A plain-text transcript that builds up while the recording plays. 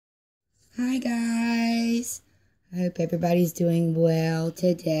Hi guys, I hope everybody's doing well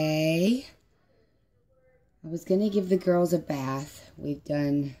today. I was going to give the girls a bath. We've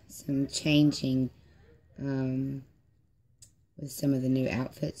done some changing with some of the new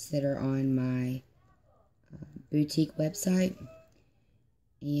outfits that are on my boutique website,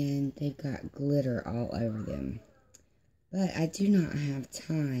 and they've got glitter all over them. But I do not have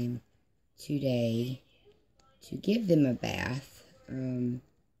time today to give them a bath.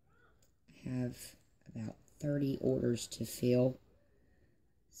 I have about 30 orders to fill.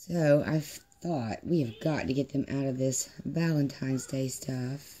 So I've thought we have got to get them out of this Valentine's Day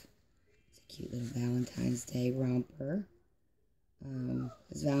stuff. It's a cute little Valentine's Day romper.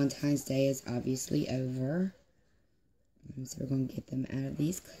 Because Valentine's Day is obviously over. So we're going to get them out of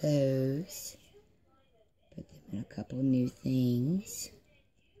these clothes. Put them in a couple of new things.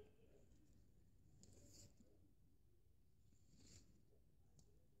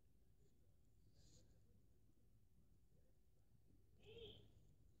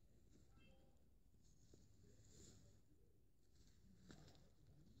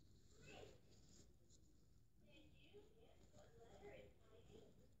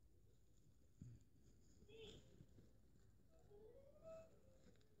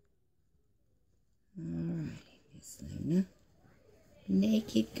 Alright, Miss Luna.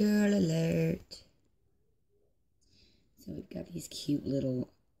 Naked girl alert. So we've got these cute little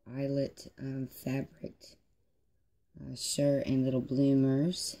eyelet fabric shirt and little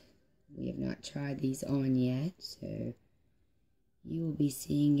bloomers. We have not tried these on yet, so you will be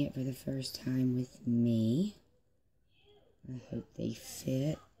seeing it for the first time with me. I hope they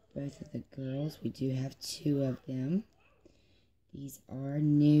fit both of the girls. We do have 2 of them. These are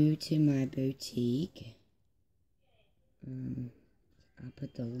new to my boutique. I'll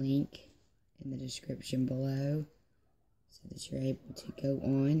put the link in the description below so that you're able to go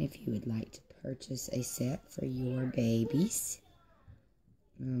on if you would like to purchase a set for your babies.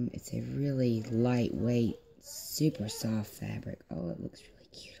 It's a really lightweight, super soft fabric. Oh, it looks really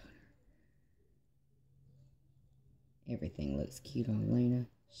cute on her. Everything looks cute on Luna.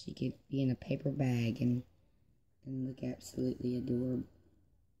 She could be in a paper bag and look absolutely adorable.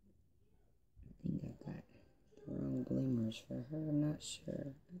 I think I've got the wrong bloomers for her. I'm not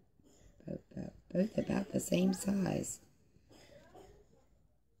sure. Both about the same size.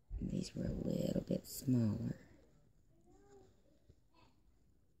 These were a little bit smaller.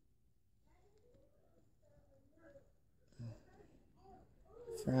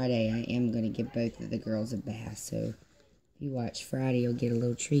 Friday, I am going to give both of the girls a bath, so if you watch Friday, you'll get a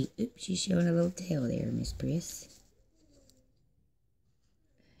little treat. Oops, she's showing a little tail there, Miss Briss.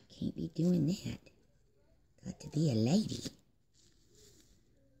 Can't be doing that. Got to be a lady.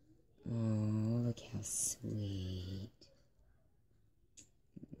 Oh, look how sweet.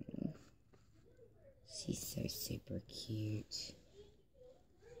 She's so super cute.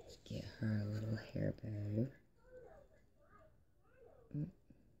 Let's get her a little hair bow.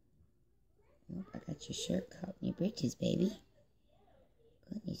 Oh, I got your shirt caught in your britches, baby.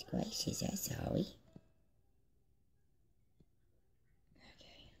 Goodness gracious, that's sorry.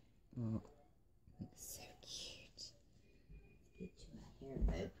 Okay. Oh, looks so cute. Get you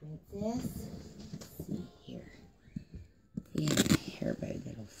a hair bow, princess. Let's see here. If you have a hair bow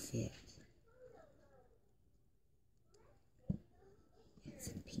that'll fit. Add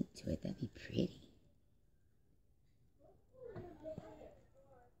some pink to it, that'd be pretty.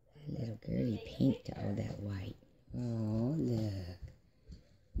 A little girly pink to all that white. Oh, look.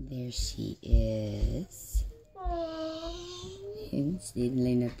 There she is. Isn't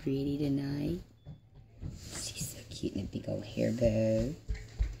Luna pretty tonight? She's so cute in a big old hair bow.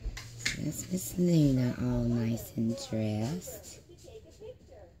 So that's Miss Luna all nice and dressed.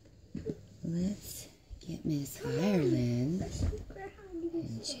 Let's get Miss Ireland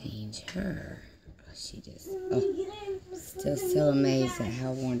and change her. Oh, she just, still so amazed at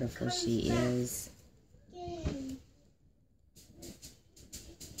how wonderful she is.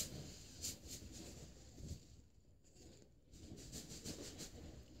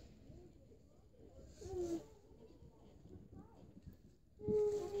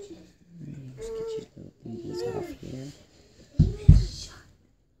 Let's get your little booties off here.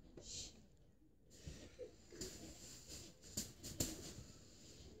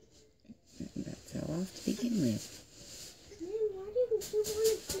 That fell off to begin with.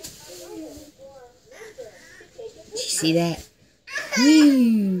 Did you see that?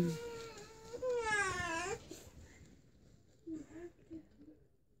 Whee!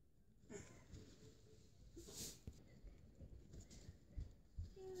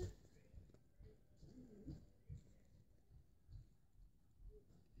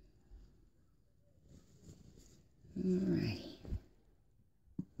 Alrighty.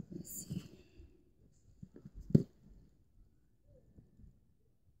 Let's see.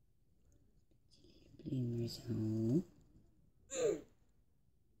 Bloomers home.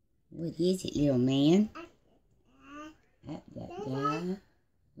 What is it, little man? What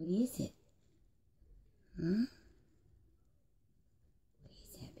is it? Huh? What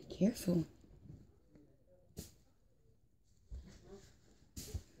is that? Be careful.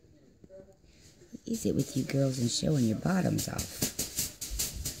 What is it with you girls and showing your bottoms off?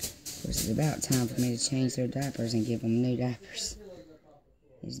 Of course, it's about time for me to change their diapers and give them new diapers.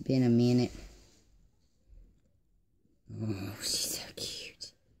 It's been a minute. Oh, she's so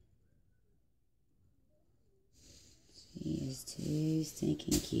cute. She is too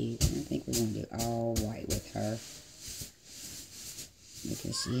stinking cute. I think we're going to do all white with her,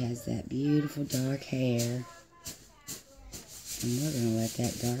 because she has that beautiful dark hair. And we're going to let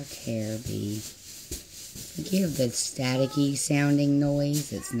that dark hair be. Forgive the staticky sounding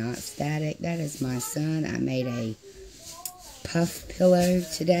noise. It's not static. That is my son. I made a puff pillow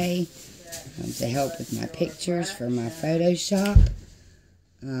today to help with my pictures for my Photoshop.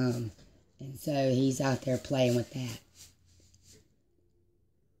 And so he's out there playing with that.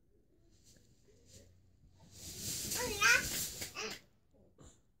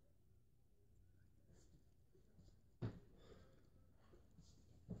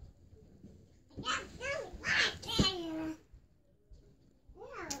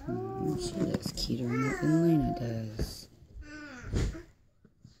 She looks cuter in that than Luna does.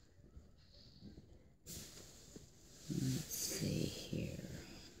 Let's see here.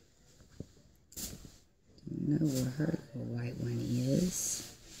 Don't know where her little white one is.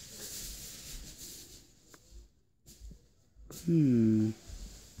 Let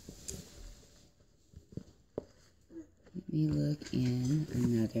me look in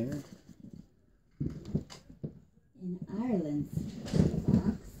another. In Ireland's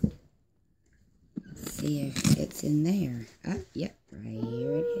box. Let's see if it's in there. Ah, yep, right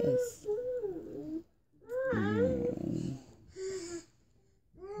here it is. Oh,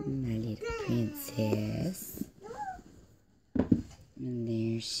 my little princess. And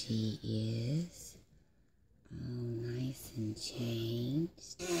there she is. All nice and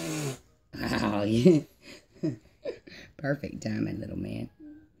changed. Oh, yeah. Perfect timing, little man.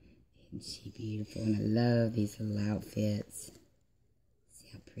 Isn't she beautiful? And I love these little outfits. See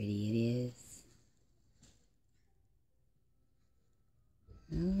how pretty it is.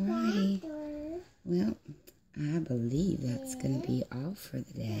 Alrighty. Well, I believe that's going to be all for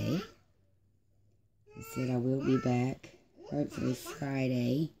the day. I said I will be back, hopefully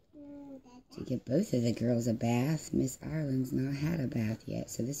Friday, to give both of the girls a bath. Miss Ireland's not had a bath yet,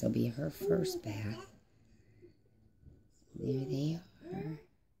 so this will be her first bath. There they are.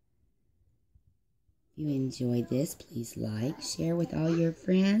 If you enjoyed this, please like, share with all your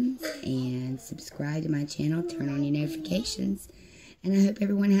friends, and subscribe to my channel. Turn on your notifications. And I hope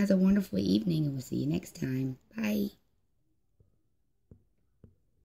everyone has a wonderful evening, and we'll see you next time. Bye.